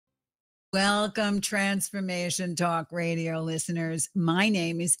Welcome, Transformation Talk Radio listeners. My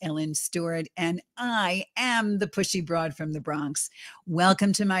name is Ellen Stewart, and I am the Pushy Broad from the Bronx.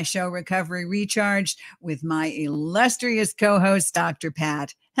 Welcome to my show, Recovery Recharged, with my illustrious co-host, Dr.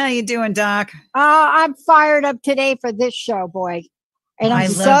 Pat. How you doing, Doc? I'm fired up today for this show, boy. And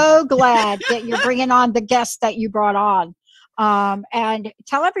I'm so glad that you're bringing on the guests that you brought on. And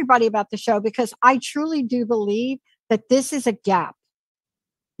tell everybody about the show, because I truly do believe that this is a gap.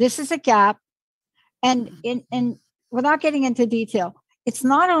 This is a gap. And without getting into detail, it's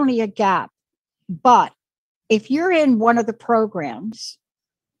not only a gap, but if you're in one of the programs,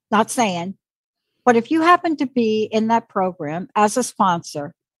 not saying, but if you happen to be in that program as a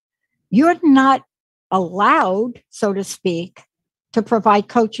sponsor, you're not allowed, so to speak, to provide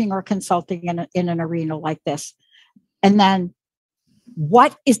coaching or consulting in an arena like this. And then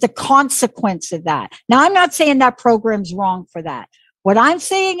what is the consequence of that? Now, I'm not saying that program's wrong for that. What I'm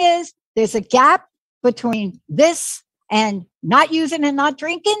saying is there's a gap between this and not using and not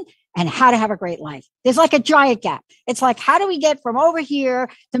drinking and how to have a great life. There's like a giant gap. It's like, how do we get from over here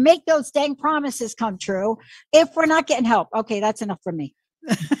to make those dang promises come true if we're not getting help? Okay, that's enough for me.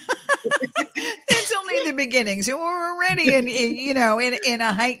 That's only the beginning. So we're already in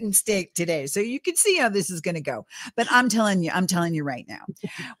a heightened state today. So you can see how this is going to go. But I'm telling you right now,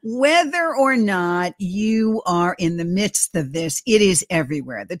 whether or not you are in the midst of this, it is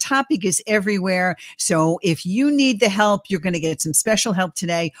everywhere. The topic is everywhere. So if you need the help, you're going to get some special help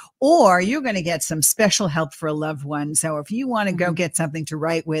today, or you're going to get some special help for a loved one. So if you want to go get something to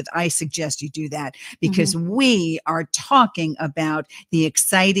write with, I suggest you do that, because we are talking about the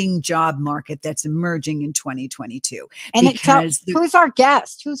exciting job market that's emerging in 2022. And who's our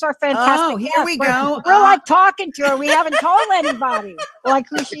guest? Who's our fantastic guest? Here we go. We're like talking to her. We haven't told anybody like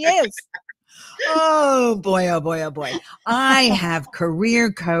who she is. Oh boy, oh boy, oh boy. I have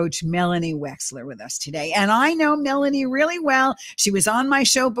career coach Melanie Wexler with us today. And I know Melanie really well. She was on my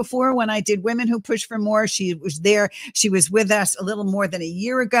show before when I did Women Who Push for More. She was there. She was with us a little more than a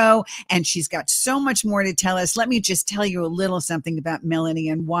year ago, and she's got so much more to tell us. Let me just tell you a little something about Melanie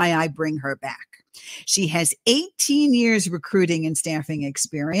and why I bring her back. She has 18 years recruiting and staffing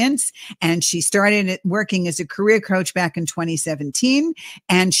experience, and she started working as a career coach back in 2017.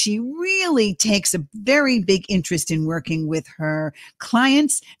 And she really takes a very big interest in working with her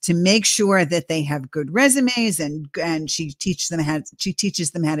clients to make sure that they have good resumes, and she teaches them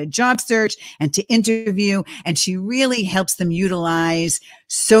how to job search and to interview. And she really helps them utilize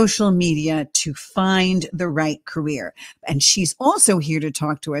social media to find the right career. And she's also here to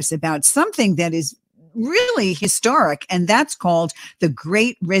talk to us about something that is really historic, and that's called the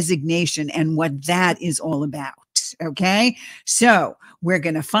Great Resignation and what that is all about. Okay, so we're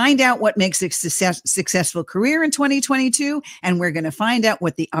going to find out what makes a successful career in 2022, and we're going to find out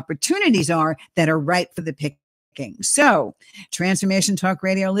what the opportunities are that are right for the picking. So, Transformation Talk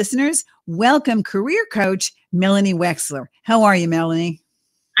Radio listeners, welcome career coach Melanie Wexler. How are you, Melanie?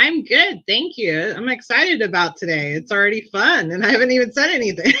 I'm good. Thank you. I'm excited about today. It's already fun, and I haven't even said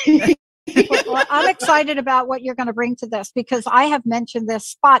anything. Well, I'm excited about what you're going to bring to this, because I have mentioned this,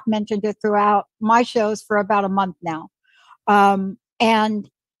 Spot mentioned it throughout my shows for about a month now. And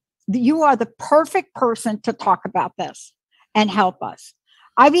you are the perfect person to talk about this and help us.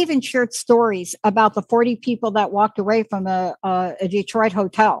 I've even shared stories about the 40 people that walked away from a Detroit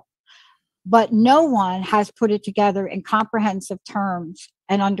hotel, but no one has put it together in comprehensive terms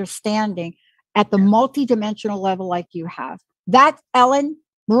and understanding at the multidimensional level like you have. That, Ellen,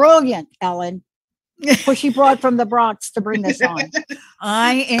 brilliant, Ellen. Pushy Broad from the Bronx to bring this on.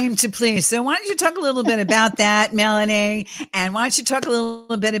 I aim to please. So why don't you talk a little bit about that, Melanie? And why don't you talk a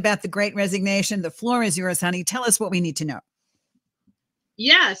little bit about the Great Resignation? The floor is yours, honey. Tell us what we need to know.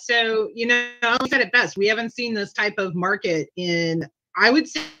 Yeah. So, I said it best. We haven't seen this type of market in, I would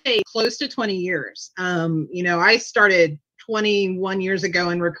say, close to 20 years. I started 21 years ago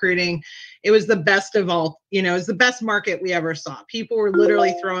in recruiting. It was the best of all, it was the best market we ever saw. People were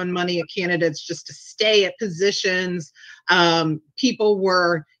literally throwing money at candidates just to stay at positions. People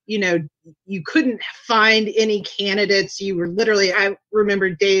were, you couldn't find any candidates. You were literally, I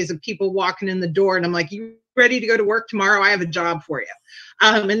remember days of people walking in the door and I'm like, you ready to go to work tomorrow? I have a job for you.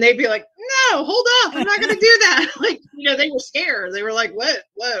 And they'd be like, no, hold up. I'm not going to do that. They were scared. They were like, what?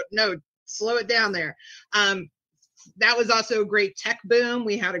 No, slow it down there. That was also a great tech boom.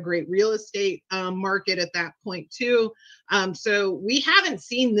 We had a great real estate market at that point too. So we haven't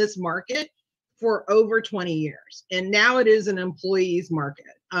seen this market for over 20 years. And now it is an employees market.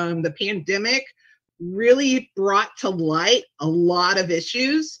 The pandemic really brought to light a lot of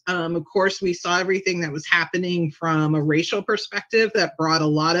issues. Of course, we saw everything that was happening from a racial perspective that brought a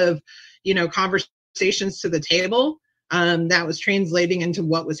lot of, conversations to the table, that was translating into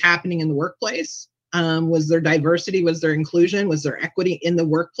what was happening in the workplace. Was there diversity? Was there inclusion? Was there equity in the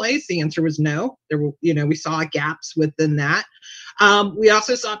workplace? The answer was no. There were, we saw gaps within that. We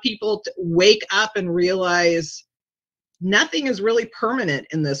also saw people wake up and realize nothing is really permanent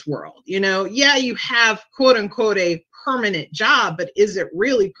in this world. Yeah, you have quote unquote a permanent job, but is it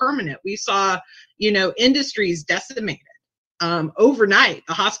really permanent? We saw, industries decimated overnight.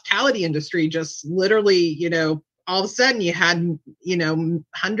 The hospitality industry just literally, all of a sudden you had,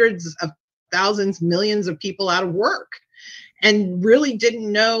 hundreds of thousands, millions of people out of work and really didn't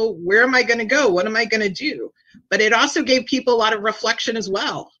know, where am I going to go? What am I going to do? But it also gave people a lot of reflection as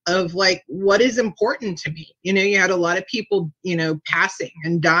well of like, what is important to me? You had a lot of people, passing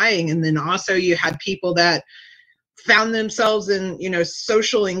and dying. And then also you had people that found themselves in,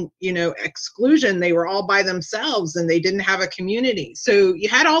 social, exclusion. They were all by themselves and they didn't have a community. So you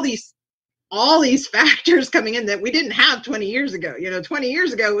had all these factors coming in that we didn't have 20 years ago. 20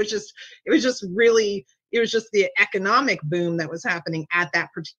 years ago, it was just the economic boom that was happening at that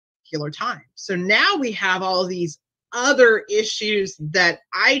particular time. So now we have all these other issues that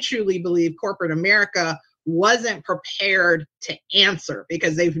I truly believe corporate America wasn't prepared to answer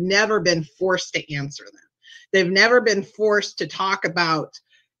because they've never been forced to answer them. They've never been forced to talk about,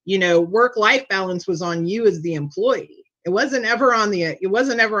 work-life balance was on you as the employee. It wasn't ever on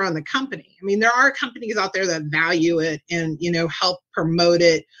the company. I mean, there are companies out there that value it and, help promote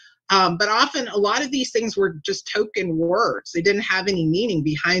it. But often a lot of these things were just token words. They didn't have any meaning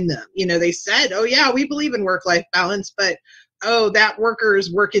behind them. They said, oh yeah, we believe in work-life balance, but that worker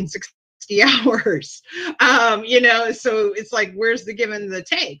is working 60 hours. So it's like, where's the give and the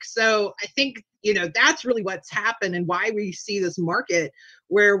take? So I think, that's really what's happened and why we see this market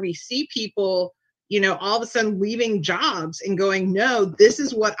where we see people, all of a sudden leaving jobs and going, no, this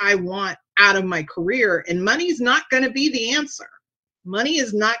is what I want out of my career. And money's not going to be the answer. Money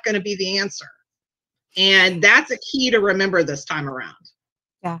is not going to be the answer. And that's a key to remember this time around.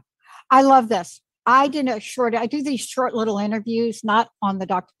 Yeah. I love this. I do these short little interviews, not on the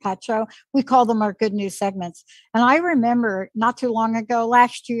Dr. Pat show. We call them our good news segments. And I remember not too long ago,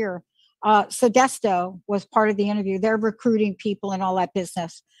 last year, Sodesto was part of the interview. They're recruiting people and all that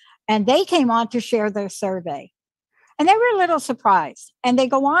business. And they came on to share their survey. And they were a little surprised. And they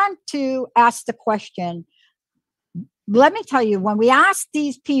go on to ask the question, let me tell you, when we ask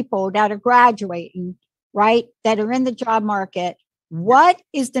these people that are graduating, right, that are in the job market, what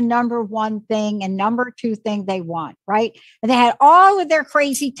is the number one thing and number two thing they want, right? And they had all of their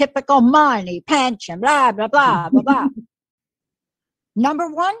crazy typical money, pension, blah, blah, blah, blah, blah. Number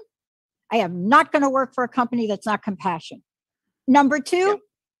one, I am not going to work for a company that's not compassionate. Number two,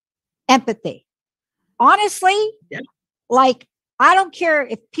 empathy. Honestly, like, I don't care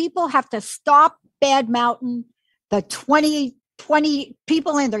if people have to stop bad-mouthing the 20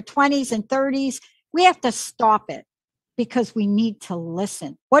 people in their 20s and 30s. We have to stop it because we need to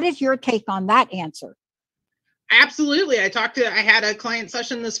listen. What is your take on that answer? Absolutely. I had a client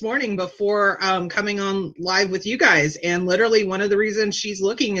session this morning before coming on live with you guys. And literally one of the reasons she's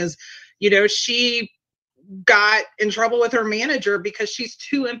looking is, she got in trouble with her manager because she's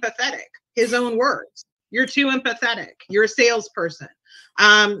too empathetic. His own words. You're too empathetic. You're a salesperson.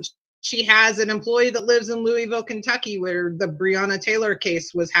 She has an employee that lives in Louisville, Kentucky, where the Breonna Taylor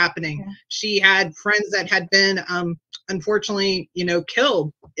case was happening. Yeah. She had friends that had been, unfortunately,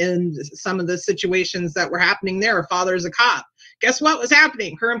 killed in some of the situations that were happening there. Her father's a cop. Guess what was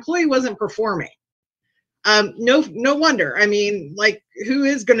happening? Her employee wasn't performing. No wonder. I mean, like, who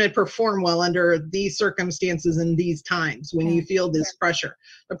is going to perform well under these circumstances in these times when you feel this pressure?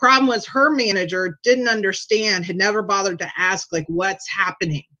 The problem was her manager didn't understand, had never bothered to ask, like, what's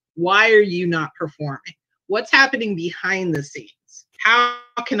happening? Why are you not performing? What's happening behind the scenes? How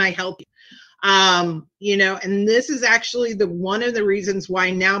can I help you? And this is actually one of the reasons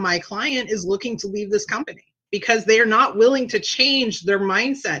why now my client is looking to leave this company, because they are not willing to change their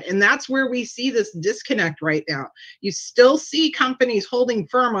mindset. And that's where we see this disconnect right now. You still see companies holding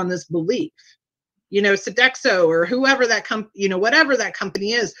firm on this belief. Sodexo or whoever that whatever that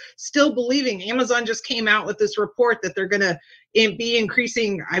company is, still believing. Amazon just came out with this report that they're going to be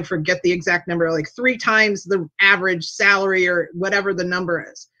increasing, I forget the exact number, like 3 times the average salary or whatever the number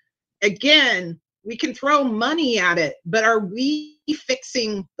is. Again, we can throw money at it, but are we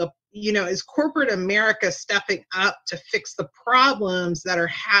fixing is corporate America stepping up to fix the problems that are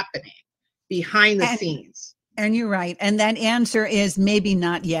happening behind the scenes? And you're right. And that answer is maybe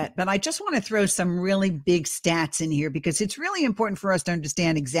not yet. But I just want to throw some really big stats in here because it's really important for us to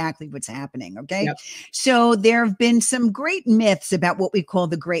understand exactly what's happening. Okay. Yep. So there have been some great myths about what we call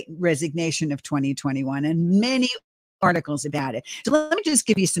the great resignation of 2021 and many articles about it. So let me just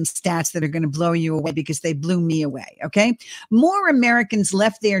give you some stats that are going to blow you away because they blew me away. Okay. More Americans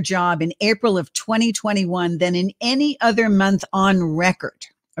left their job in April of 2021 than in any other month on record.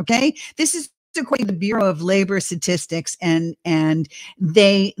 Okay. This is according to the Bureau of Labor Statistics, and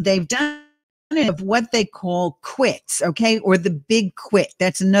they've done of what they call quits, okay, or the big quit.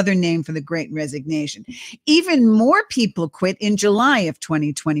 That's another name for the Great Resignation. Even more people quit in July of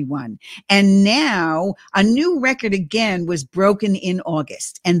 2021, and now a new record again was broken in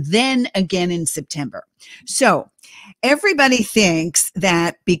August, and then again in September. So everybody thinks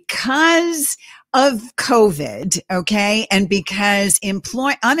that because of COVID, okay, and because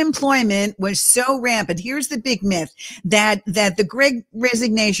unemployment was so rampant. Here's the big myth that the Great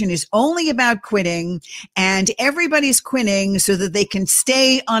Resignation is only about quitting, and everybody's quitting so that they can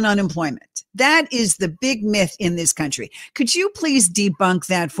stay on unemployment. That is the big myth in this country. Could you please debunk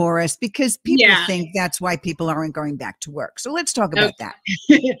that for us? Because people think that's why people aren't going back to work. So let's talk about that.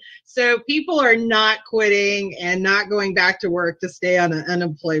 So people are not quitting and not going back to work to stay on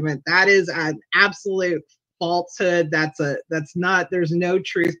unemployment. That is an absolute falsehood. That's not, there's no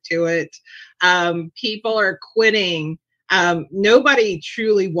truth to it. People are quitting. Nobody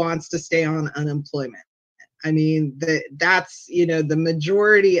truly wants to stay on unemployment. I mean, that's, the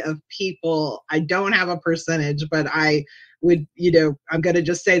majority of people, I don't have a percentage, but I would, I'm going to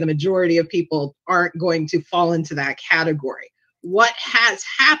just say the majority of people aren't going to fall into that category. What has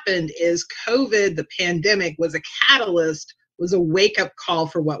happened is COVID, the pandemic, was a catalyst, was a wake-up call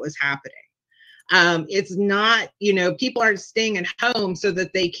for what was happening. It's not, people aren't staying at home so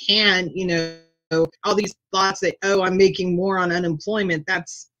that they can, all these thoughts that, oh, I'm making more on unemployment.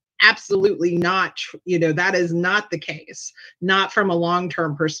 That's absolutely not, that is not the case, not from a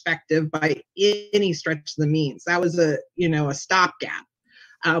long-term perspective by any stretch of the means. That was a stopgap.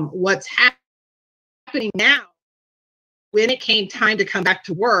 What's happening now, when it came time to come back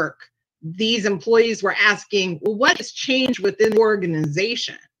to work, these employees were asking, well, what has changed within the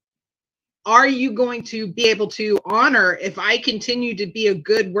organization? Are you going to be able to honor if I continue to be a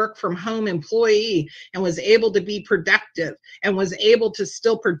good work from home employee and was able to be productive and was able to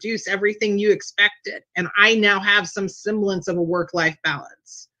still produce everything you expected? And I now have some semblance of a work-life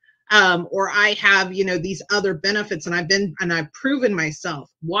balance. Or I have, these other benefits and I've proven myself.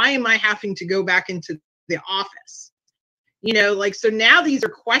 Why am I having to go back into the office? So now these are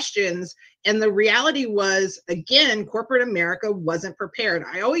questions. And the reality was, again, corporate America wasn't prepared.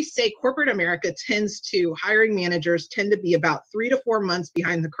 I always say corporate America hiring managers tend to be about 3 to 4 months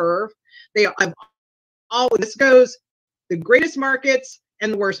behind the curve. This goes the greatest markets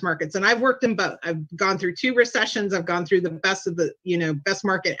and the worst markets. And I've worked in both. I've gone through 2 recessions. I've gone through the best of the, best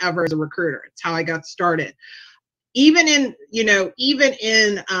market ever as a recruiter. It's how I got started. Even in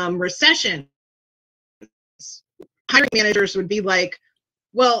recession, hiring managers would be like,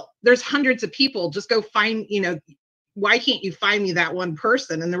 well, there's hundreds of people, just go find, why can't you find me that one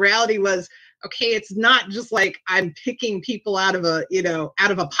person? And the reality was, okay, it's not just like I'm picking people out of a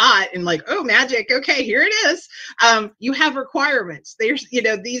pot and like, oh, magic. Okay, here it is. You have requirements. There's,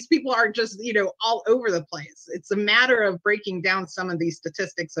 these people are just, all over the place. It's a matter of breaking down some of these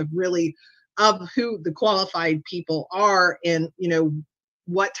statistics of who the qualified people are and,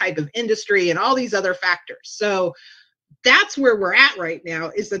 what type of industry and all these other factors. So that's where we're at right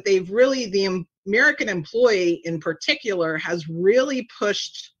now, is that the American employee in particular has really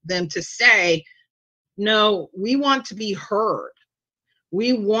pushed them to say, no, we want to be heard.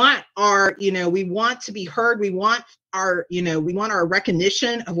 We want we want to be heard. We want our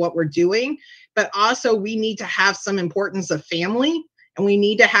recognition of what we're doing, but also we need to have some importance of family, and we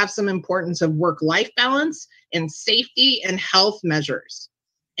need to have some importance of work-life balance and safety and health measures.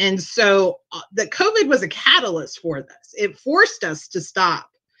 And so the COVID was a catalyst for this. It forced us to stop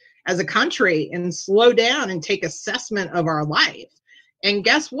as a country and slow down and take assessment of our life. And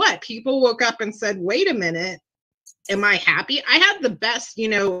guess what? People woke up and said, wait a minute, am I happy? I had the best,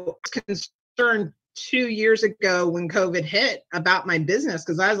 concern 2 years ago when COVID hit about my business,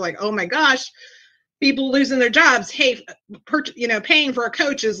 because I was like, oh my gosh, people losing their jobs. Hey, paying for a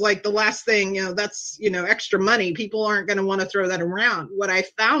coach is like the last thing, that's, extra money. People aren't going to want to throw that around. What I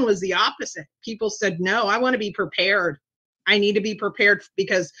found was the opposite. People said, no, I want to be prepared. I need to be prepared,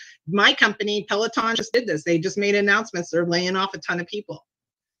 because my company, Peloton, just did this. They just made announcements. They're laying off a ton of people.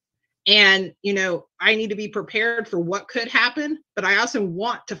 And, I need to be prepared for what could happen, but I also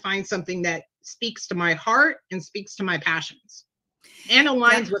want to find something that speaks to my heart and speaks to my passions and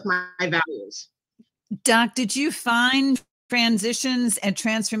aligns with my values. Doc, did you find transitions at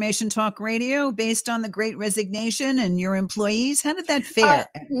Transformation Talk Radio based on the Great Resignation and your employees? How did that fare?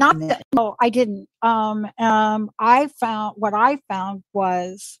 No, I didn't. I found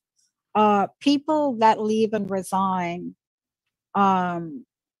was people that leave and resign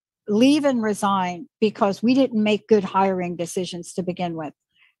because we didn't make good hiring decisions to begin with.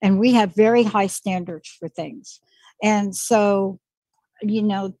 And we have very high standards for things. And so,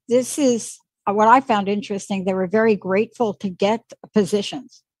 this is what I found interesting. They were very grateful to get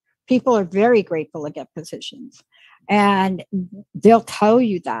positions. People are very grateful to get positions. And they'll tell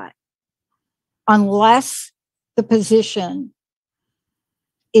you that unless the position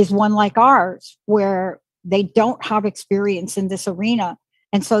is one like ours, where they don't have experience in this arena.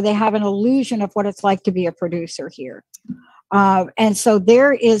 And so they have an illusion of what it's like to be a producer here. And so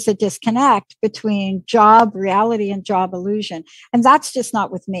there is a disconnect between job reality and job illusion. And that's just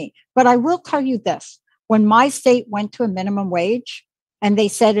not with me. But I will tell you this. When my state went to a minimum wage and they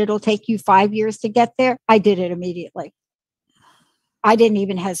said it'll take you 5 years to get there, I did it immediately. I didn't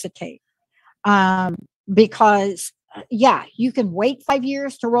even hesitate. Because, you can wait 5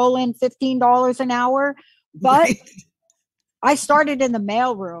 years to roll in $15 an hour, but I started in the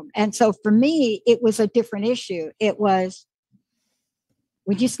mailroom. And so for me, it was a different issue. It was,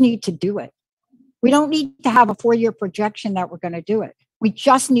 we just need to do it. We don't need to have a 4-year projection that we're going to do it. We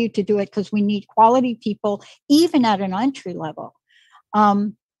just need to do it because we need quality people, even at an entry level.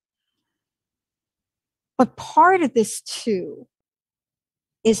 But part of this too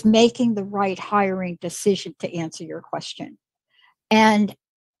is making the right hiring decision, to answer your question. And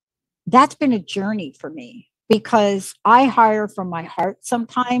that's been a journey for me because I hire from my heart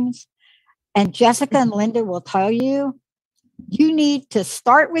sometimes. And Jessica and Linda will tell you, you need to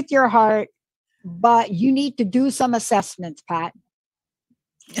start with your heart, but you need to do some assessments, Pat.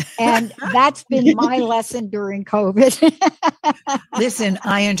 And that's been my lesson during COVID. Listen,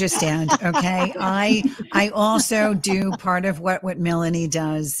 I understand. Okay. I also do part of what Melanie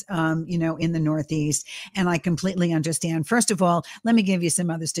does, in the Northeast. And I completely understand. First of all, let me give you some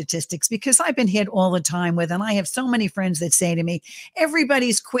other statistics because I've been hit all the time with, and I have so many friends that say to me,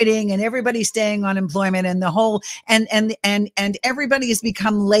 everybody's quitting and everybody's staying on employment and the whole, and everybody has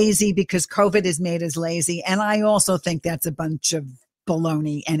become lazy because COVID has made us lazy. And I also think that's a bunch of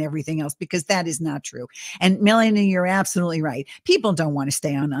baloney and everything else, because that is not true. And Melanie, you're absolutely right. People don't want to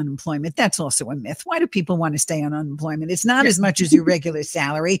stay on unemployment. That's also a myth. Why do people want to stay on unemployment? It's not as much as your regular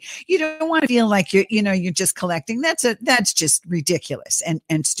salary. You don't want to feel like you're just collecting. That's just ridiculous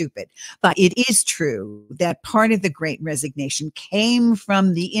and stupid. But it is true that part of the Great Resignation came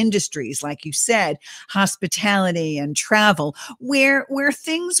from the industries, like you said, hospitality and travel, where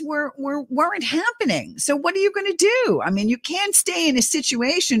things weren't happening. So what are you going to do? I mean, you can't stay in a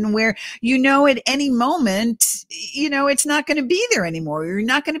situation where at any moment it's not going to be there anymore. You're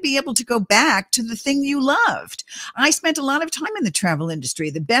not going to be able to go back to the thing you loved. I spent a lot of time in the travel industry.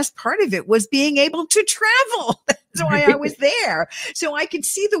 The best part of it was being able to travel. That's why I was there, so I could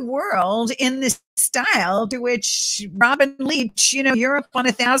see the world in this style to which Robin Leach, Europe on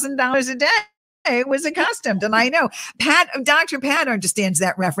 $1,000 a day, it was accustomed. And I know Dr. Pat understands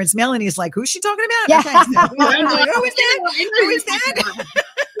that reference. Melanie is like, who's she talking about? Yeah. Okay, so, who is that?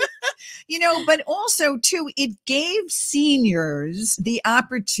 But also too, it gave seniors the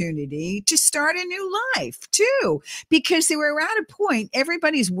opportunity to start a new life too, because they were at a point,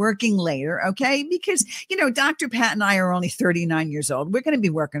 everybody's working later. Okay. Because, Dr. Pat and I are only 39 years old. We're going to be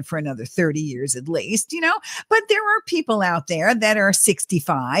working for another 30 years at least, but there are people out there that are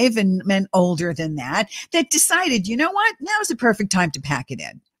 65 and older than that decided, what, now's the perfect time to pack it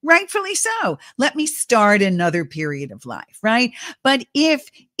in. Rightfully so. Let me start another period of life, right? But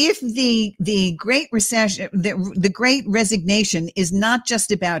if the Great Recession, the Great Resignation is not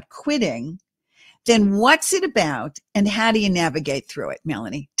just about quitting, then what's it about, and how do you navigate through it,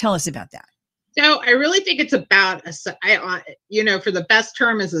 Melanie? Tell us about that. So I really think it's about, for the best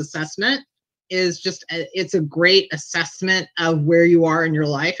term is assessment. It's a great assessment of where you are in your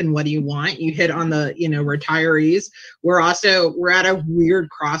life and what do you want. You hit on the, retirees. We're at a weird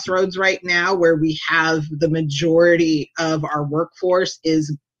crossroads right now where we have the majority of our workforce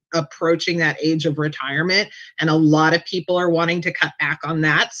is approaching that age of retirement. And a lot of people are wanting to cut back on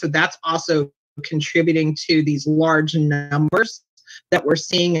that. So that's also contributing to these large numbers that we're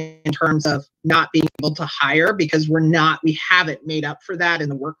seeing in terms of not being able to hire because we haven't made up for that in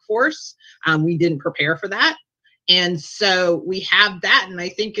the workforce. We didn't prepare for that. And so we have that. And I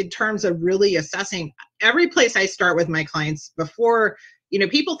think in terms of really assessing every place I start with my clients before,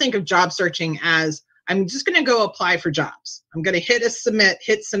 people think of job searching as, I'm just going to go apply for jobs. I'm going to hit submit.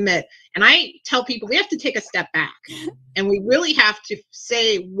 And I tell people we have to take a step back and we really have to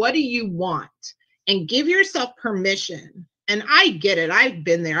say, what do you want? And give yourself permission. And I get it. I've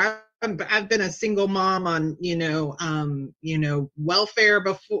been there. I've been a single mom on, welfare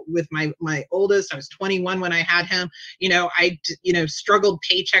before with my oldest. I was 21 when I had him. I struggled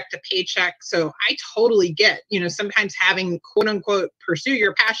paycheck to paycheck. So I totally get, sometimes having quote unquote pursue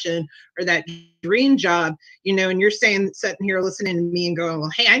your passion or that dream job, and you're sitting here listening to me and going, well,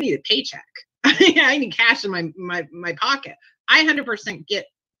 hey, I need a paycheck. I need cash in my pocket. I 100% get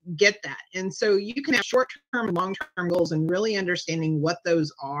that. And so you can have short-term and long-term goals and really understanding what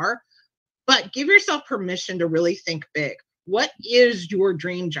those are. But give yourself permission to really think big. What is your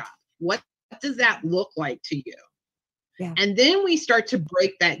dream job? What does that look like to you? Yeah. And then we start to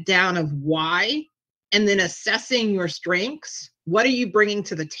break that down of why, and then assessing your strengths. What are you bringing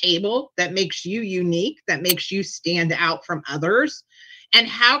to the table that makes you unique, that makes you stand out from others? And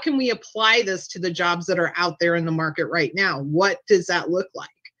how can we apply this to the jobs that are out there in the market right now? What does that look like?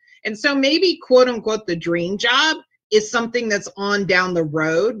 And so maybe quote unquote the dream job is something that's on down the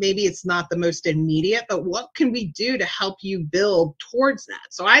road. Maybe it's not the most immediate, but what can we do to help you build towards that?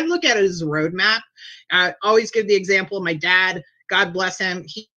 So I look at it as a roadmap. I always give the example of my dad, God bless him.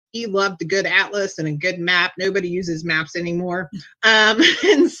 He loved a good atlas and a good map. Nobody uses maps anymore.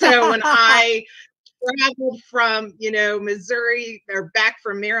 And so when I traveled from, Missouri or back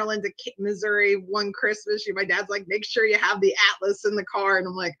from Maryland to Missouri one Christmas, my dad's like, make sure you have the atlas in the car. And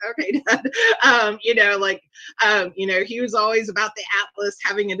I'm like, okay, Dad. He was always about the atlas,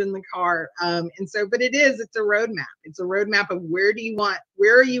 having it in the car. It's a roadmap. It's a roadmap of where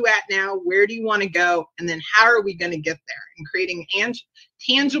are you at now? Where do you want to go? And then how are we going to get there? And creating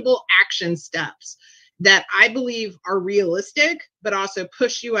tangible action steps that I believe are realistic, but also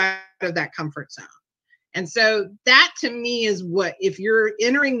push you out of that comfort zone. And so that to me is what, if you're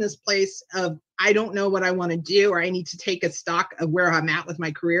entering this place of, I don't know what I want to do, or I need to take a stock of where I'm at with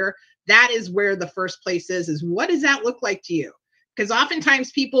my career, that is where the first place is what does that look like to you? Because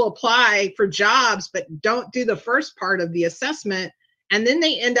oftentimes people apply for jobs, but don't do the first part of the assessment. And then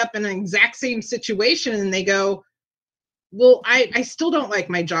they end up in an exact same situation and they go, well, I still don't like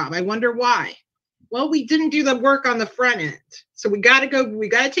my job. I wonder why. Well, we didn't do the work on the front end. So we got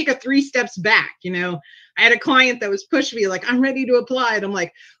to take a 3 steps back. I had a client that was pushing me like, I'm ready to apply. And I'm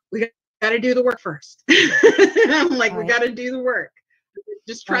like, we got to do the work first. I'm like, we got to do the work.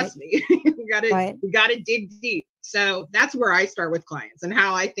 Just trust me. we got to dig deep. So that's where I start with clients and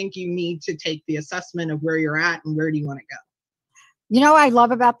how I think you need to take the assessment of where you're at and where do you want to go. I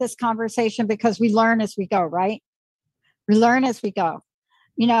love about this conversation because we learn as we go, right? We learn as we go.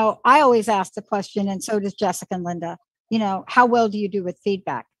 I always ask the question, and so does Jessica and Linda, how well do you do with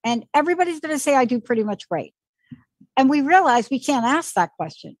feedback? And everybody's going to say, I do pretty much great. And we realize we can't ask that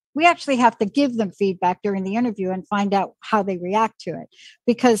question. We actually have to give them feedback during the interview and find out how they react to it.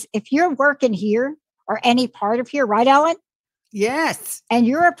 Because if you're working here or any part of here, right, Ellen? Yes. And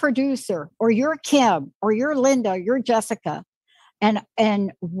you're a producer, or you're Kim, or you're Linda, or you're Jessica,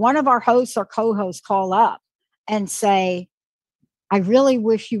 and one of our hosts or co-hosts call up and say, I really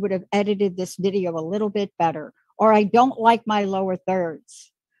wish you would have edited this video a little bit better, or I don't like my lower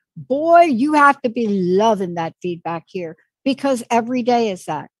thirds. Boy, you have to be loving that feedback here, because every day is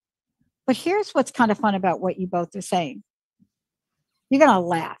that. But here's what's kind of fun about what you both are saying. You're going to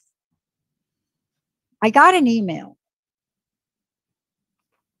laugh. I got an email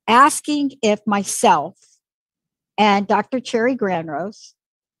asking if myself and Dr. Cherry Granrose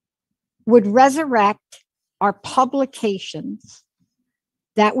would resurrect our publications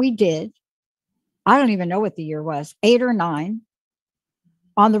that we did. I don't even know what the year was, 8 or 9,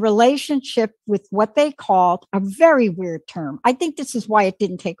 on the relationship with what they called a very weird term. I think this is why it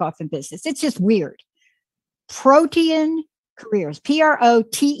didn't take off in business. It's just weird. Protean careers,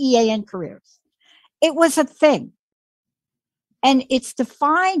 Protean careers. It was a thing. And it's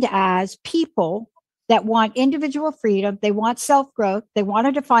defined as people that want individual freedom. They want self-growth. They want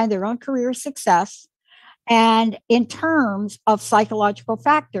to define their own career success. And in terms of psychological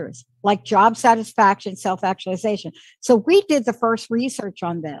factors like job satisfaction, self-actualization. So we did the first research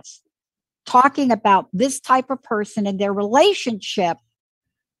on this, talking about this type of person and their relationship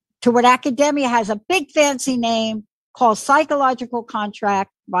to what academia has a big fancy name called psychological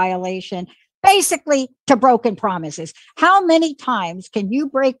contract violation, basically to broken promises. How many times can you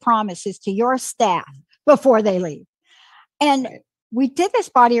break promises to your staff before they leave? And we did this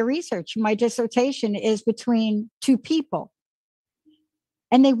body of research. My dissertation is between 2 people.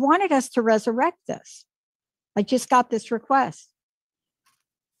 And they wanted us to resurrect this. I just got this request.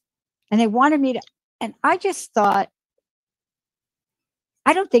 And they wanted me to, and I just thought,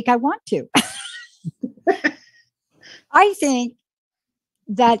 I don't think I want to. I think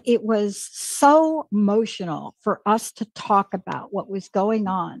that it was so emotional for us to talk about what was going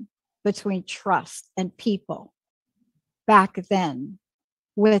on between trust and people back then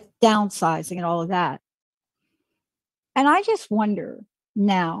with downsizing and all of that. And I just wonder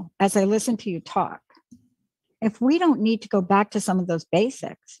now, as I listen to you talk, if we don't need to go back to some of those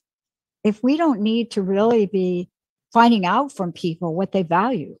basics, if we don't need to really be finding out from people what they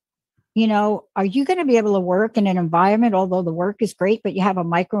value. You know, are you going to be able to work in an environment, although the work is great, but you have a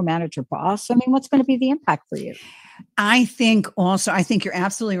micromanager boss? I mean, what's going to be the impact for you? I think you're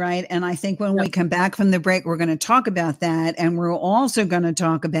absolutely right. And I think when we come back from the break, we're going to talk about that. And we're also going to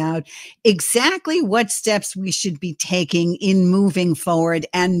talk about exactly what steps we should be taking in moving forward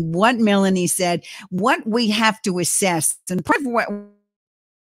and what Melanie said, what we have to assess. And part of what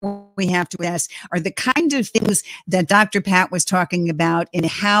we have to ask are the kind of things that Dr. Pat was talking about in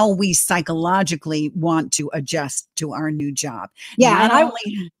how we psychologically want to adjust to our new job. Yeah.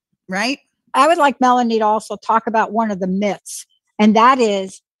 Right? I would like Melanie to also talk about one of the myths, and that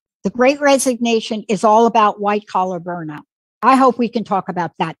is the Great Resignation is all about white collar burnout. I hope we can talk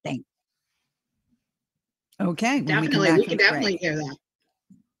about that thing. Okay. Definitely. We can definitely hear that.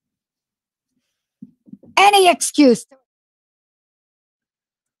 Any excuse.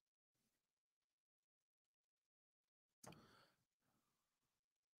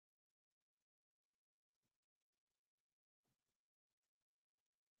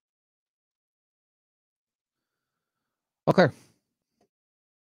 Okay.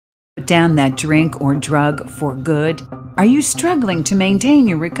 Put down that drink or drug for good? Are you struggling to maintain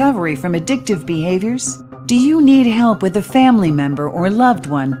your recovery from addictive behaviors? Do you need help with a family member or loved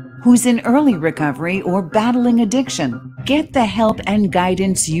one who's in early recovery or battling addiction? Get the help and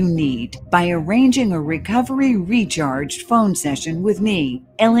guidance you need by arranging a recovery recharged phone session with me,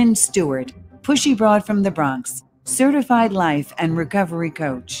 Ellen Stewart, Pushy Broad from the Bronx, certified life and recovery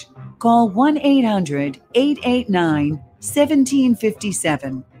coach. Call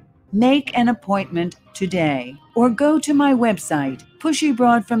 1-800-889-1757. Make an appointment today or go to my website,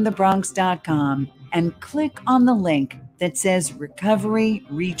 pushybroadfromthebronx.com, and click on the link that says Recovery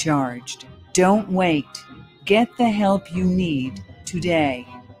Recharged. Don't wait. Get the help you need today.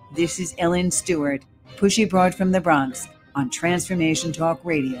 This is Ellen Stewart, Pushy Broad from the Bronx on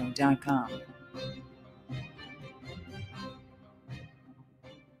TransformationTalkRadio.com.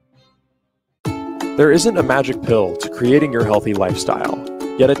 There isn't a magic pill to creating your healthy lifestyle,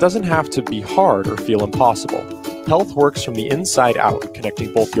 yet it doesn't have to be hard or feel impossible. Health works from the inside out,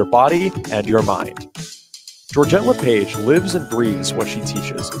 connecting both your body and your mind. Georgette LePage lives and breathes what she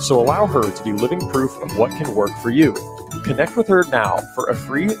teaches, so allow her to be living proof of what can work for you. Connect with her now for a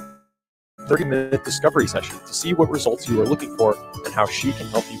free 30-minute discovery session to see what results you are looking for and how she can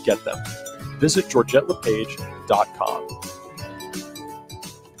help you get them. Visit GeorgetteLePage.com.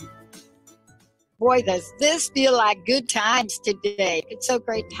 Boy, does this feel like good times today. It's so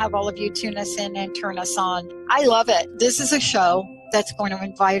great to have all of you tune us in and turn us on. I love it. This is a show that's going to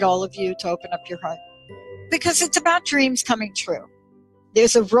invite all of you to open up your heart because it's about dreams coming true.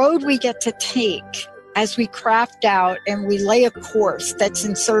 There's a road we get to take as we craft out and we lay a course that's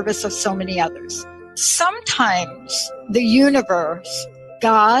in service of so many others. Sometimes the universe,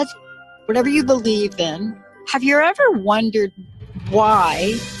 God, whatever you believe in, have you ever wondered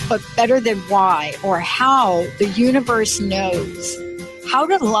why, but better than why, or how the universe knows how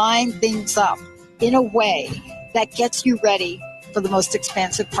to line things up in a way that gets you ready for the most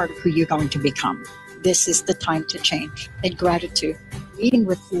expansive part of who you're going to become? This is the time to change. And gratitude, leading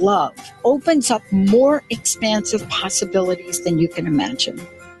with love, opens up more expansive possibilities than you can imagine.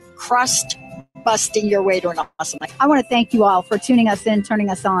 Crust busting your way to an awesome life. I want to thank you all for tuning us in, turning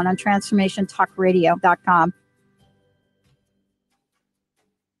us on TransformationTalkRadio.com.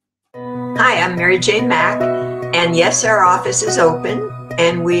 Hi, I'm Mary Jane Mack, and yes, our office is open,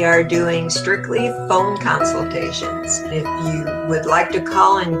 and we are doing strictly phone consultations. If you would like to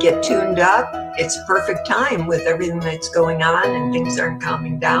call and get tuned up, it's perfect time with everything that's going on and things aren't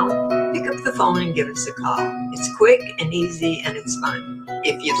calming down. Pick up the phone and give us a call. It's quick and easy, and it's fun.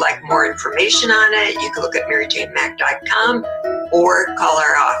 If you'd like more information on it, you can look at maryjanemack.com or call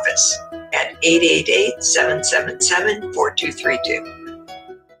our office at 888-777-4232.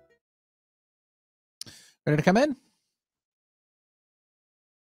 Ready to come in?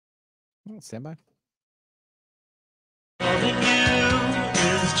 Stand by. Loving you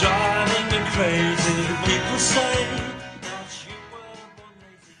is driving me crazy. People say that you were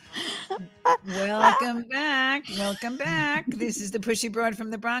lazy. Welcome back. Welcome back. This is the Pushy Broad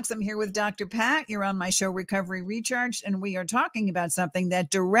from the Bronx. I'm here with Dr. Pat. You're on my show, Recovery Recharged, and we are talking about something that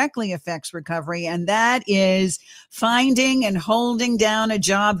directly affects recovery, and that is finding and holding down a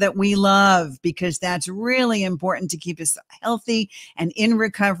job that we love, because that's really important to keep us healthy and in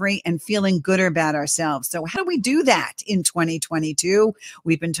recovery and feeling good about ourselves. So how do we do that in 2022?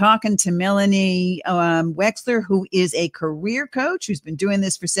 We've been talking to Melanie Wexler, who is a career coach who's been doing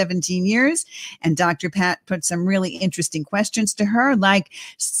this for 17 years. And Dr. Pat put some really interesting questions to her, like,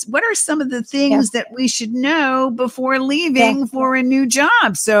 what are some of the things that we should know before leaving for a new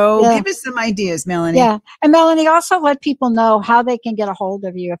job? So give us some ideas, Melanie. Yeah. And Melanie, also let people know how they can get a hold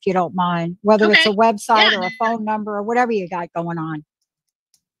of you, if you don't mind, whether it's a website or a phone number or whatever you got going on.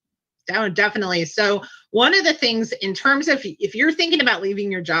 Definitely. So one of the things in terms of if you're thinking about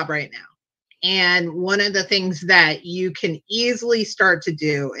leaving your job right now, and one of the things that you can easily start to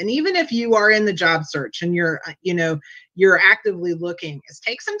do, and even if you are in the job search and you're actively looking, is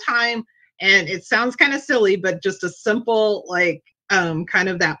take some time. And it sounds kind of silly, but just a simple, like, kind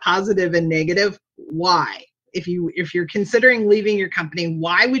of that positive and negative. Why? If you're considering leaving your company,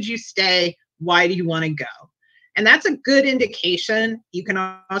 why would you stay? Why do you want to go? And that's a good indication. You can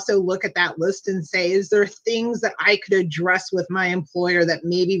also look at that list and say, is there things that I could address with my employer that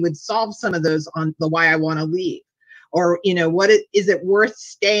maybe would solve some of those on the why I want to leave? Or, is it worth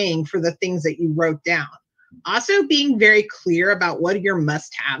staying for the things that you wrote down? Also being very clear about what your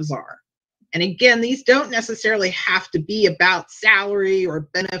must-haves are. And again, these don't necessarily have to be about salary or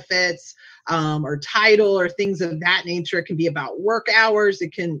benefits or title or things of that nature. It can be about work hours.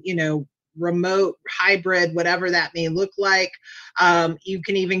 It can, remote, hybrid, whatever that may look like. You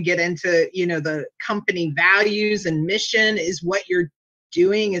can even get into, the company values and mission. Is what you're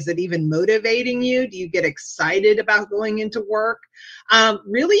doing, is it even motivating you? Do you get excited about going into work?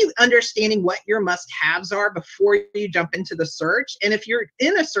 Really understanding what your must-haves are before you jump into the search. And if you're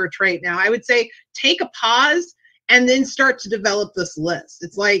in a search right now, I would say take a pause and then start to develop this list.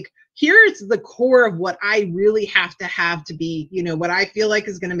 It's like, here's the core of what I really have to be, what I feel like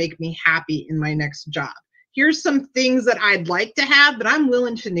is going to make me happy in my next job. Here's some things that I'd like to have, but I'm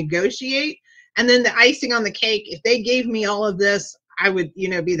willing to negotiate. And then the icing on the cake, if they gave me all of this, I would,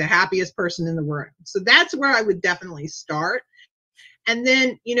 be the happiest person in the room. So that's where I would definitely start. And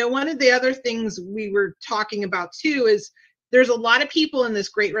then, one of the other things we were talking about too is there's a lot of people in this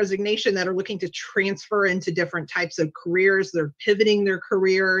great resignation that are looking to transfer into different types of careers. They're pivoting their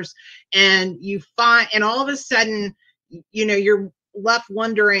careers, and and all of a sudden, you're left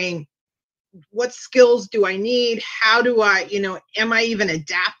wondering, what skills do I need? How do I, am I even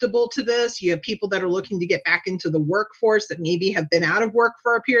adaptable to this? You have people that are looking to get back into the workforce that maybe have been out of work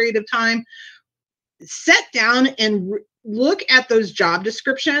for a period of time. Sit down and look at those job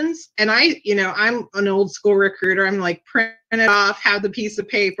descriptions. And I'm an old school recruiter. I'm like, print it off, have the piece of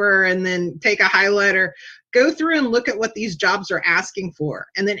paper, and then take a highlighter, go through and look at what these jobs are asking for.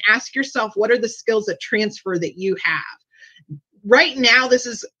 And then ask yourself, what are the skills that transfer that you have? Right now,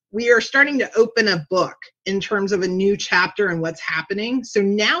 we are starting to open a book in terms of a new chapter and what's happening. So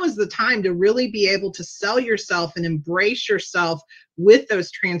now is the time to really be able to sell yourself and embrace yourself with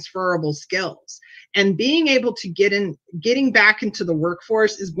those transferable skills. And being able to getting back into the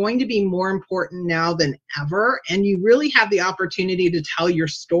workforce is going to be more important now than ever. And you really have the opportunity to tell your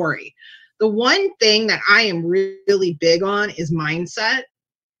story. The one thing that I am really big on is mindset.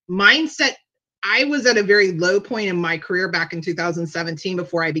 I was at a very low point in my career back in 2017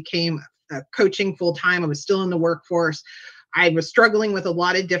 before I became coaching full-time. I was still in the workforce. I was struggling with a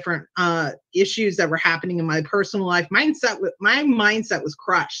lot of different issues that were happening in my personal life. My mindset was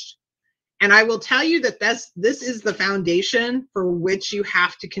crushed. And I will tell you that this is the foundation for which you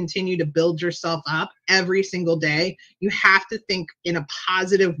have to continue to build yourself up every single day. You have to think in a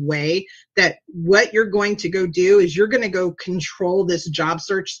positive way that what you're going to go do is you're going to go control this job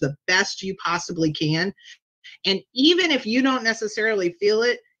search the best you possibly can. And even if you don't necessarily feel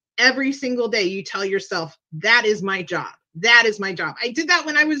it, every single day you tell yourself, that is my job. That is my job. I did that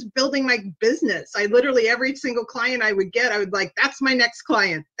when I was building my business. I literally, every single client I would get, I would like, that's my next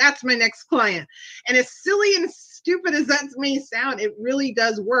client. That's my next client. And as silly and stupid as that may sound, it really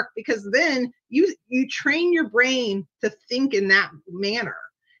does work, because then you train your brain to think in that manner.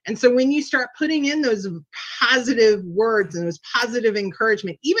 And so when you start putting in those positive words and those positive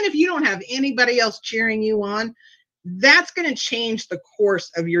encouragement, even if you don't have anybody else cheering you on, that's going to change the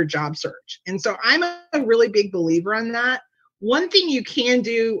course of your job search. And so I'm a really big believer in that. one thing you can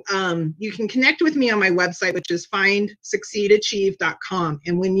do, you can connect with me on my website, which is findsucceedachieve.com.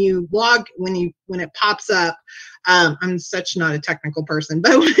 And when you log, when it pops up, I'm such not a technical person,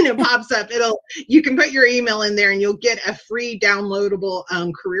 but when it pops up, you can put your email in there and you'll get a free downloadable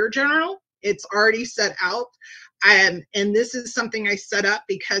career journal. It's already set out. And this is something I set up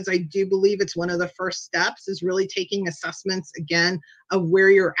because I do believe it's one of the first steps is really taking assessments again of where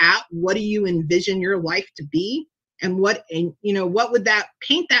you're at. What do you envision your life to be? And what would that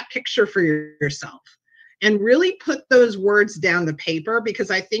paint that picture for yourself, and really put those words down to paper, because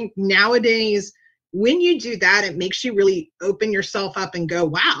I think nowadays when you do that, it makes you really open yourself up and go,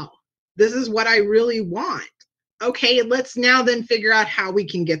 wow, this is what I really want. Okay, let's now then figure out how we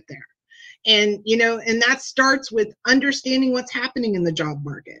can get there. And, and that starts with understanding what's happening in the job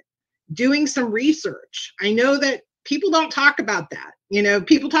market, doing some research. I know that people don't talk about that.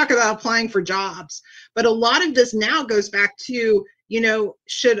 People talk about applying for jobs, but a lot of this now goes back to,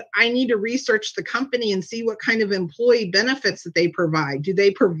 should I need to research the company and see what kind of employee benefits that they provide? Do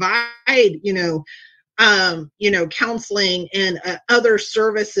they provide, counseling and other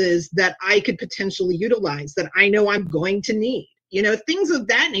services that I could potentially utilize that I know I'm going to need? Things of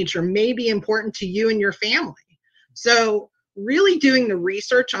that nature may be important to you and your family. So really doing the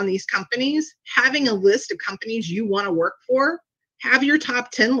research on these companies, having a list of companies you want to work for, have your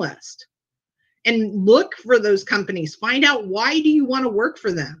top 10 list and look for those companies. Find out, why do you want to work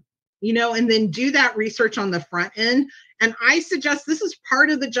for them? And then do that research on the front end. And I suggest this is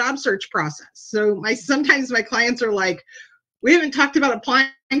part of the job search process. So sometimes my clients are like, we haven't talked about applying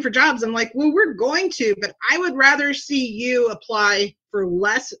for jobs. I'm like, well, we're going to, but I would rather see you apply for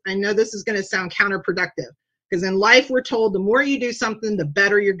less. I know this is going to sound counterproductive, because in life, we're told the more you do something, the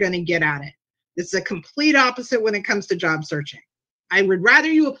better you're going to get at it. It's the complete opposite when it comes to job searching. I would rather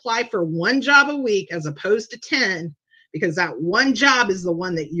you apply for one job a week as opposed to 10, because that one job is the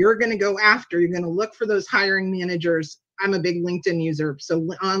one that you're going to go after. You're going to look for those hiring managers. I'm a big LinkedIn user. So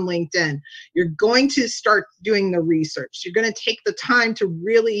on LinkedIn, you're going to start doing the research. You're going to take the time to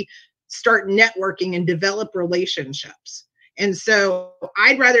really start networking and develop relationships. And so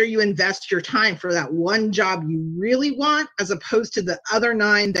I'd rather you invest your time for that one job you really want, as opposed to the other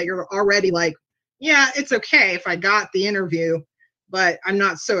 9 that you're already like, yeah, it's okay if I got the interview, but I'm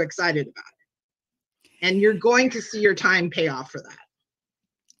not so excited about it. And you're going to see your time pay off for that.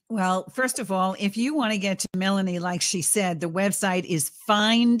 Well, first of all, if you want to get to Melanie, like she said, the website is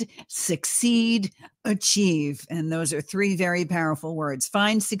Find, Succeed, Achieve. And those are 3 very powerful words,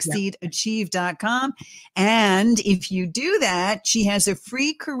 findsucceedachieve.com. And if you do that, she has a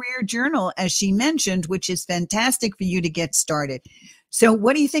free career journal, as she mentioned, which is fantastic for you to get started. So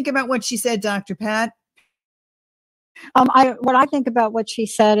what do you think about what she said, Dr. Pat? What I think about what she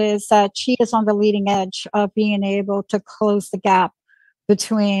said is that she is on the leading edge of being able to close the gap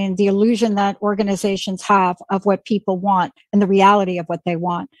between the illusion that organizations have of what people want and the reality of what they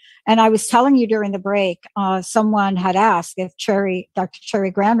want. And I was telling you during the break, someone had asked if Dr.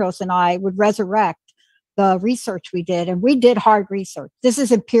 Cherry Grandrose and I would resurrect the research we did. And we did hard research. This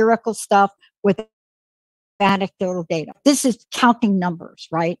is empirical stuff with anecdotal data. This is counting numbers,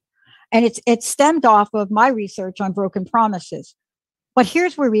 right? And it stemmed off of my research on broken promises. But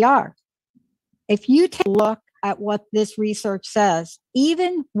here's where we are. If you take a look at what this research says,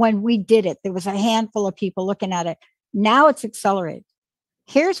 even when we did it, there was a handful of people looking at it. Now it's accelerated.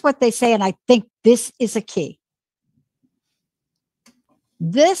 Here's what they say, and I think this is a key.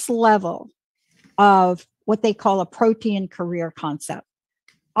 This level of what they call a protein career concept.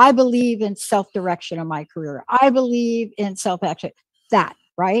 I believe in self-direction of my career. I believe in self-action. That,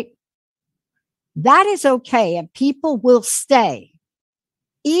 right? That is okay, and people will stay,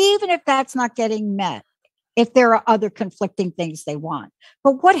 even if that's not getting met, if there are other conflicting things they want.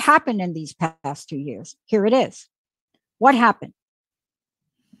 But what happened in these past 2 years? Here it is. What happened?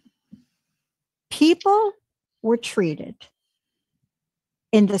 People were treated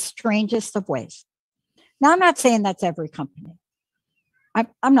in the strangest of ways. Now, I'm not saying that's every company.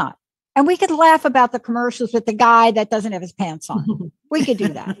 I'm not. And we could laugh about the commercials with the guy that doesn't have his pants on. We could do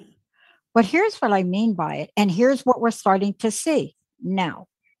that. But here's what I mean by it. And here's what we're starting to see now.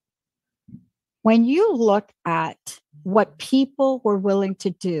 When you look at what people were willing to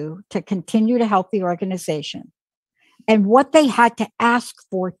do to continue to help the organization and what they had to ask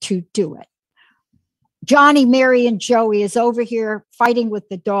for to do it. Johnny, Mary, and Joey is over here fighting with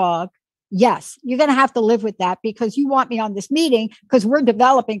the dog. Yes, you're going to have to live with that because you want me on this meeting because we're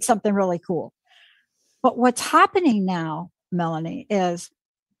developing something really cool. But what's happening now, Melanie, is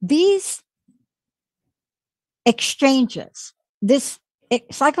these exchanges,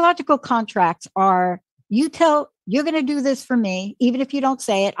 psychological contracts are, you tell you're going to do this for me. Even if you don't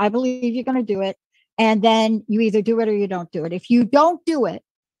say it, I believe you're going to do it. And then you either do it or you don't do it. If you don't do it,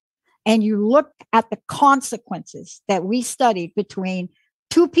 and you look at the consequences that we studied between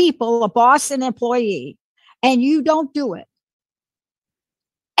two people, a boss and an employee, and you don't do it,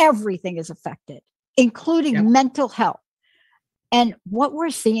 everything is affected, including mental health. And what we're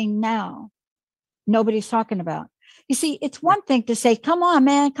seeing now, nobody's talking about. You see, it's one thing to say, come on,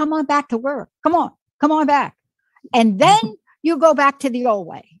 man, come on back to work. Come on back. And then you go back to the old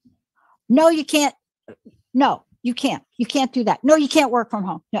way. No, you can't. No, you can't. You can't do that. No, you can't work from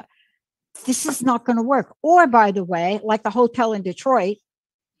home. No, this is not going to work. Or, by the way, like the hotel in Detroit,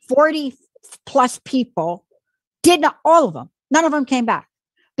 40 plus people did not, all of them, none of them came back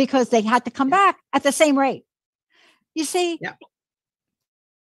because they had to come back at the same rate. You see,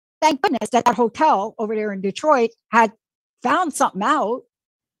 thank goodness that hotel over there in Detroit had found something out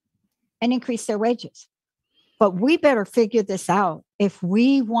and increased their wages. But we better figure this out if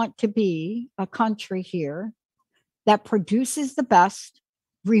we want to be a country here that produces the best,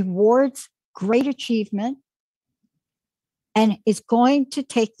 rewards great achievement, and is going to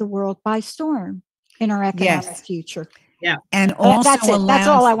take the world by storm in our economic future. Yeah. And also that's it. That's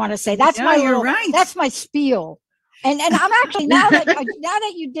all I want to say. That's that's my spiel. And I'm actually, now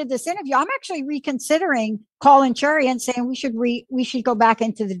that you did this interview, I'm actually reconsidering calling Cherry and saying we should go back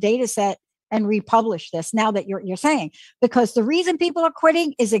into the data set and republish this now that you're saying, because the reason people are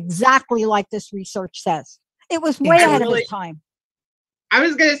quitting is exactly like this research says. It was way ahead of its time. I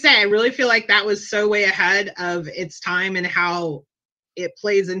was going to say, I really feel like that was so way ahead of its time, and how it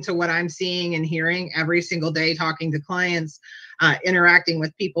plays into what I'm seeing and hearing every single day, talking to clients, interacting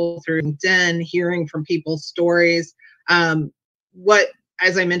with people through LinkedIn, hearing from people's stories. As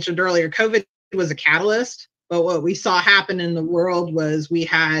I mentioned earlier, COVID was a catalyst, but what we saw happen in the world was we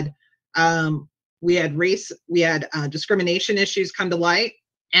had discrimination issues come to light.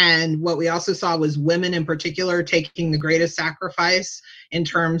 And what we also saw was women in particular taking the greatest sacrifice in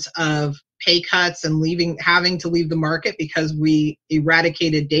terms of pay cuts and having to leave the market because we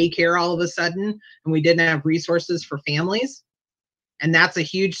eradicated daycare all of a sudden and we didn't have resources for families. And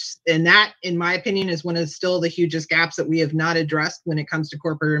that, in my opinion, is one of still the hugest gaps that we have not addressed when it comes to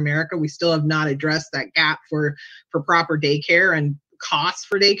corporate America. We still have not addressed that gap for proper daycare and costs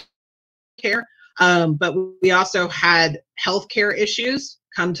for daycare. But we also had healthcare issues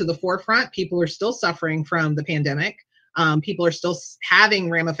come to the forefront. People are still suffering from the pandemic. People are still having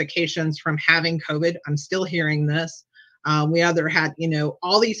ramifications from having COVID. I'm still hearing this. We had,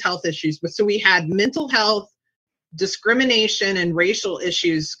 all these health issues. But so we had mental health, discrimination, and racial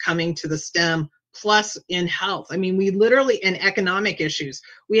issues coming to the stem, plus in health. I mean, and economic issues.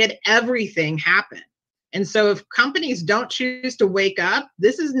 We had everything happen. And so if companies don't choose to wake up,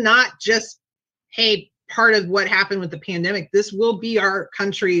 this is not just, hey, part of what happened with the pandemic. This will be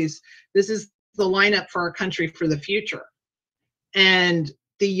this is the lineup for our country for the future. And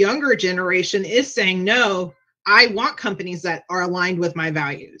the younger generation is saying, no, I want companies that are aligned with my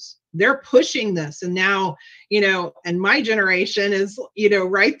values. They're pushing this. And now, and my generation is,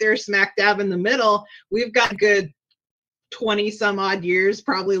 right there smack dab in the middle. We've got a good 20 some odd years,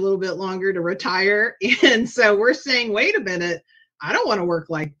 probably a little bit longer to retire. And so we're saying, wait a minute, I don't want to work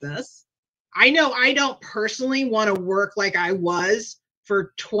like this. I know I don't personally want to work like I was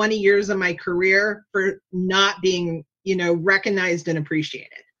for 20 years of my career for not being, recognized and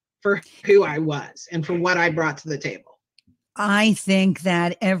appreciated for who I was and for what I brought to the table. I think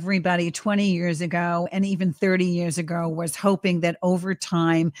that everybody 20 years ago and even 30 years ago was hoping that over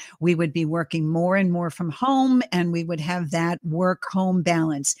time we would be working more and more from home and we would have that work-home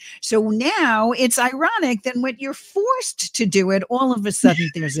balance. So now it's ironic that when you're forced to do it, all of a sudden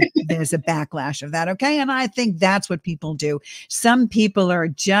there's a backlash of that. Okay. And I think that's what people do. Some people are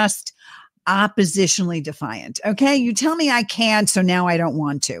just oppositionally defiant. Okay. You tell me I can't, so now I don't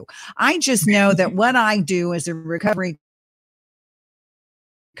want to. I just know that what I do as a recovery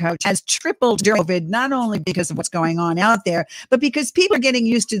coach has tripled during COVID, not only because of what's going on out there, but because people are getting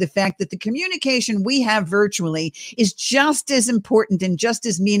used to the fact that the communication we have virtually is just as important and just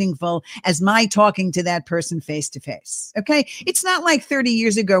as meaningful as my talking to that person face to face. Okay. It's not like 30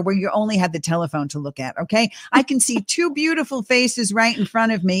 years ago where you only had the telephone to look at. Okay. I can see two beautiful faces right in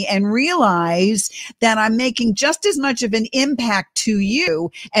front of me and realize that I'm making just as much of an impact to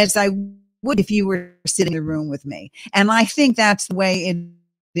you as I would if you were sitting in the room with me. And I think that's the way it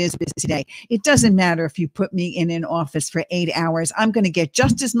is busy today. It doesn't matter if you put me in an office for 8 hours. I'm going to get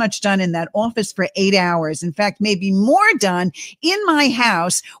just as much done in that office for 8 hours. In fact, maybe more done in my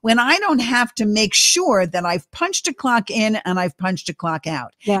house when I don't have to make sure that I've punched a clock in and I've punched a clock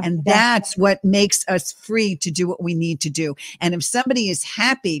out. And that's what makes us free to do what we need to do. And if somebody is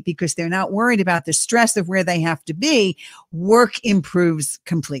happy because they're not worried about the stress of where they have to be, work improves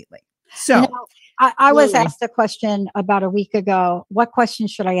completely. So, I was asked a question about a week ago. What question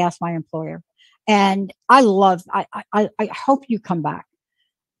should I ask my employer? And I hope you come back.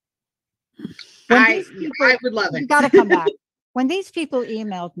 I would love it. You got to come back. When these people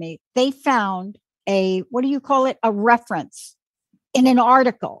emailed me, they found a reference in an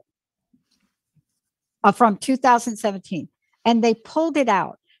article from 2017, and they pulled it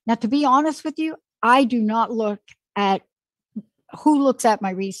out. Now, to be honest with you, I do not look at who looks at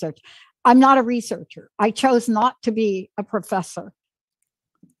my research. I'm not a researcher. I chose not to be a professor.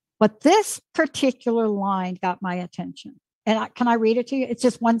 But this particular line got my attention. And can I read it to you? It's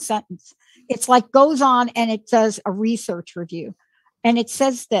just one sentence. It's like goes on and it says a research review. And it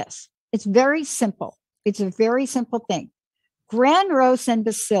says this. It's very simple. It's a very simple thing. Granrose and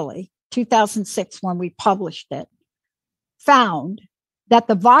Bacilli, 2006, when we published it, found that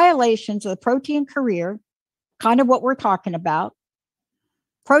the violations of the protein career, kind of what we're talking about,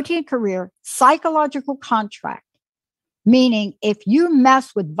 protein career, psychological contract, meaning if you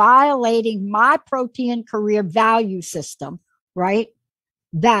mess with violating my protein career value system, right,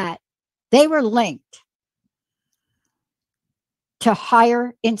 that they were linked to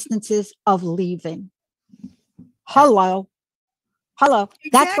higher instances of leaving. Hello. Exactly.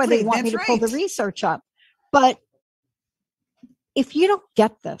 That's why they want me to pull the research up. But if you don't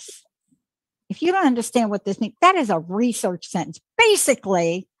get this, if you don't understand what this means, that is a research sentence.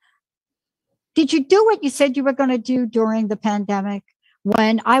 Basically, did you do what you said you were going to do during the pandemic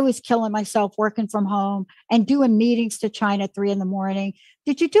when I was killing myself working from home and doing meetings to China at 3 a.m?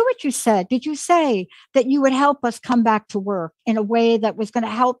 Did you do what you said? Did you say that you would help us come back to work in a way that was going to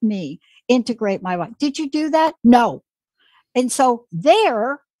help me integrate my life? Did you do that? No. And so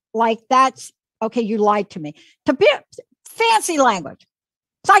that's, okay, you lied to me. To be fancy language.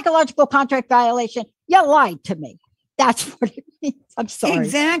 Psychological contract violation. You lied to me. That's what it means. I'm sorry.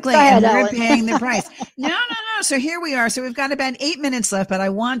 Exactly. Ahead, and we're Ellen. paying the price. No. So here we are. So we've got about 8 minutes left, but I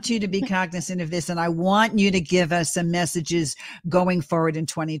want you to be cognizant of this. And I want you to give us some messages going forward in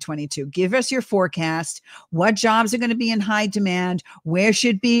 2022. Give us your forecast. What jobs are going to be in high demand? Where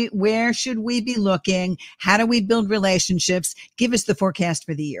should we be looking? How do we build relationships? Give us the forecast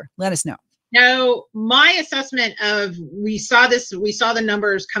for the year. Let us know. No, my assessment of we saw the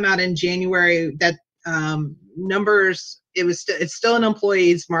numbers come out in January that numbers, it's still an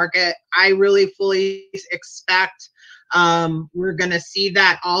employees market. I really fully expect we're going to see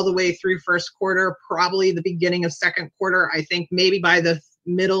that all the way through first quarter, probably the beginning of second quarter. I think maybe by the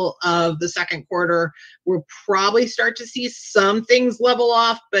middle of the second quarter, we'll probably start to see some things level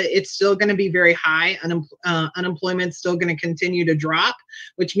off, but it's still going to be very high. Unemployment's still going to continue to drop,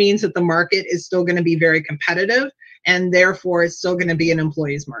 which means that the market is still going to be very competitive, and therefore it's still going to be an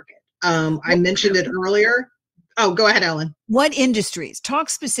employees market. I mentioned it earlier. Oh, go ahead, Ellen. What industries? Talk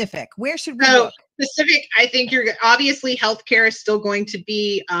specific. Where should we look? Specific, I think obviously healthcare is still going to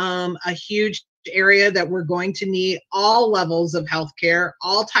be a huge area that we're going to need all levels of healthcare,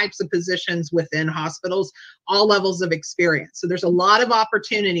 all types of positions within hospitals, all levels of experience. So there's a lot of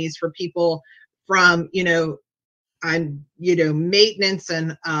opportunities for people from, maintenance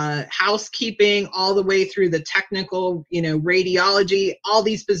and housekeeping all the way through the technical, radiology. All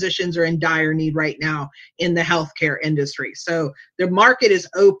these positions are in dire need right now in the healthcare industry. So the market is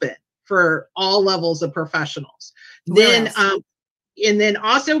open for all levels of professionals. And then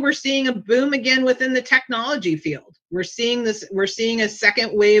also we're seeing a boom again within the technology field. We're seeing a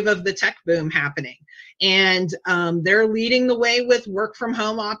second wave of the tech boom happening. And they're leading the way with work from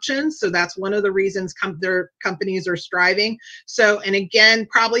home options. So that's one of the reasons their companies are striving. So, and again,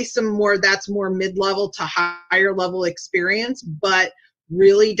 probably that's more mid-level to higher level experience, but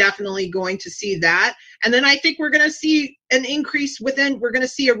really definitely going to see that. And then I think we're going to see an increase we're going to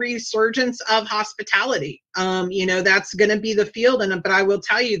see a resurgence of hospitality. That's going to be the field. But I will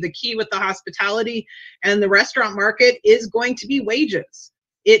tell you, the key with the hospitality and the restaurant market is going to be wages.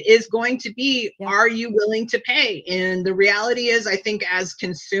 It is going to be, Are you willing to pay? And the reality is, I think as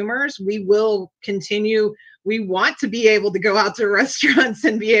consumers, we will continue. We want to be able to go out to restaurants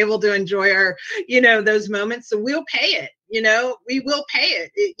and be able to enjoy our, those moments. So we'll pay it. We will pay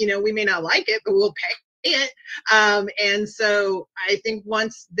it. We may not like it, but we'll pay it. And so I think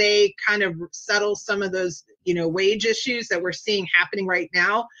once they kind of settle some of those, wage issues that we're seeing happening right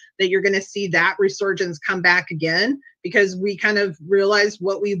now, that you're going to see that resurgence come back again, because we kind of realized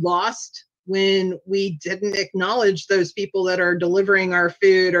what we lost when we didn't acknowledge those people that are delivering our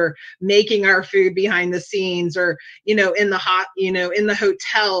food or making our food behind the scenes, or, in the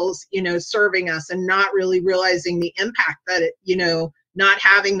hotels, serving us, and not really realizing the impact that not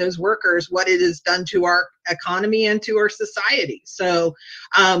having those workers, what it has done to our economy and to our society. So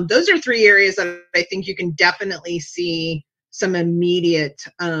those are three areas that I think you can definitely see some immediate,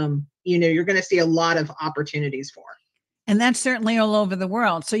 you're going to see a lot of opportunities for. And that's certainly all over the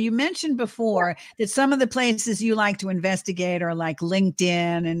world. So you mentioned before that some of the places you like to investigate are like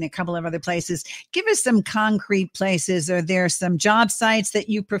LinkedIn and a couple of other places. Give us some concrete places. Are there some job sites that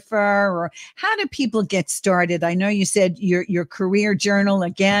you prefer, or how do people get started? I know you said your career journal.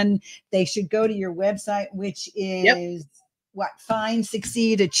 Again, they should go to your website, which is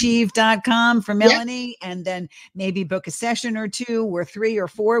findsucceedachieve.com for Melanie, and then maybe book a session or 2 or 3 or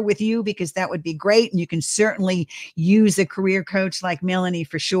 4 with you, because that would be great. And you can certainly use a career coach like Melanie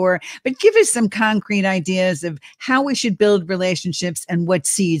for sure. But give us some concrete ideas of how we should build relationships and what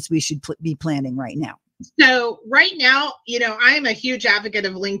seeds we should be planting right now. So right now, I am a huge advocate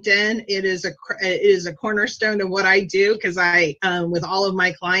of LinkedIn. It is a cornerstone of what I do, because I, with all of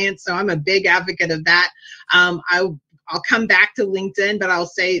my clients, so I'm a big advocate of that. I'll come back to LinkedIn, but I'll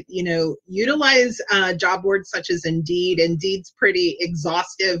say, utilize job boards such as Indeed. Indeed's pretty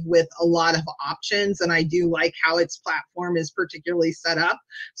exhaustive with a lot of options, and I do like how its platform is particularly set up.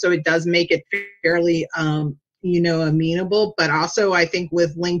 So it does make it fairly, amenable. But also, I think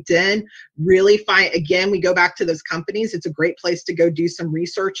with LinkedIn, really again, we go back to those companies. It's a great place to go do some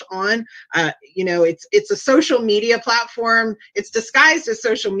research on. It's a social media platform. It's disguised as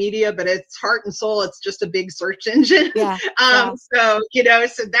social media, but its heart and soul, it's just a big search engine. Yeah. So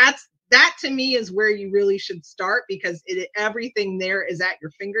that to me is where you really should start, because everything there is at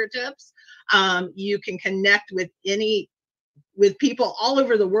your fingertips. You can connect with people all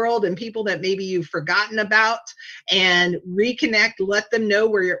over the world, and people that maybe you've forgotten about, and reconnect, let them know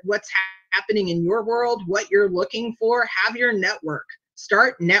what's happening in your world, what you're looking for. Have your network.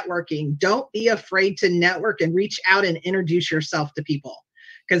 Start networking. Don't be afraid to network and reach out and introduce yourself to people,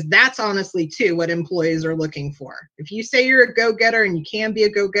 because that's honestly too what employees are looking for. If you say you're a go-getter and you can be a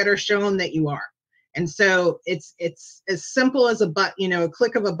go-getter, show them that you are. And so it's as simple as a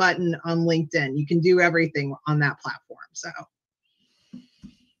click of a button on LinkedIn. You can do everything on that platform. So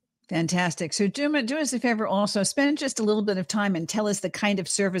fantastic. So do us a favor, also spend just a little bit of time and tell us the kind of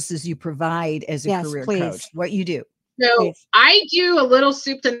services you provide as a career coach, what you do. So I do a little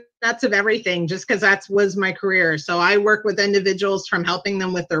soup to nuts of everything, just because that was my career. So I work with individuals from helping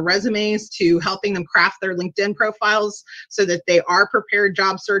them with their resumes to helping them craft their LinkedIn profiles so that they are prepared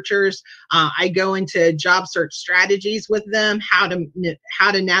job searchers. I go into job search strategies with them, how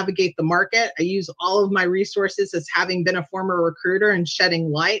to navigate the market. I use all of my resources as having been a former recruiter and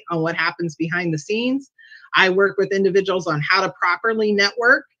shedding light on what happens behind the scenes. I work with individuals on how to properly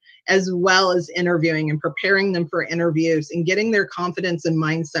network, as well as interviewing and preparing them for interviews and getting their confidence and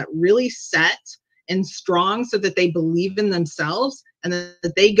mindset really set and strong, so that they believe in themselves and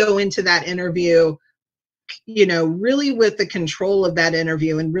that they go into that interview, really with the control of that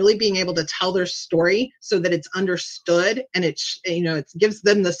interview, and really being able to tell their story so that it's understood, and it gives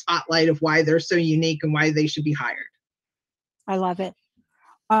them the spotlight of why they're so unique and why they should be hired. I love it.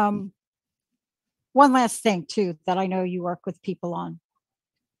 One last thing too, that I know you work with people on.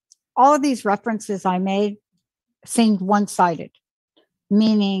 All of these references I made seemed one-sided,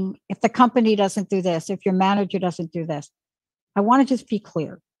 meaning if the company doesn't do this, if your manager doesn't do this, I want to just be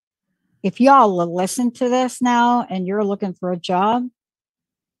clear. If y'all listen to this now and you're looking for a job,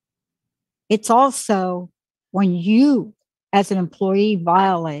 it's also when you as an employee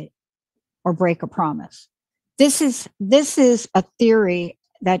violate or break a promise. This is a theory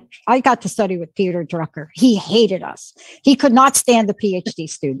that I got to study with Peter Drucker. He hated us. He could not stand the PhD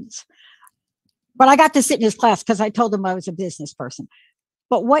students. But I got to sit in his class because I told him I was a business person.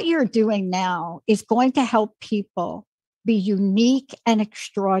 But what you're doing now is going to help people be unique and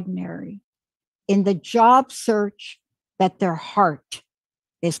extraordinary in the job search that their heart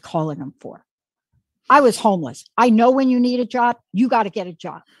is calling them for. I was homeless. I know when you need a job, you got to get a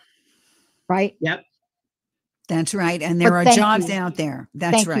job, right? Yep. That's right. And there are jobs out there.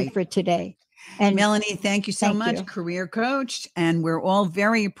 That's right. Thank you for today. And Melanie, thank you so much. Career coach. And we're all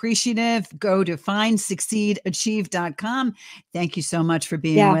very appreciative. Go to findsucceedachieve.com. Thank you so much for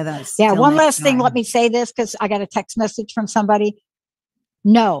being with us. Yeah. One last thing. Let me say this, because I got a text message from somebody.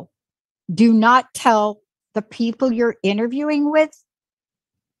 No, do not tell the people you're interviewing with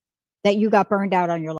that you got burned out on your life.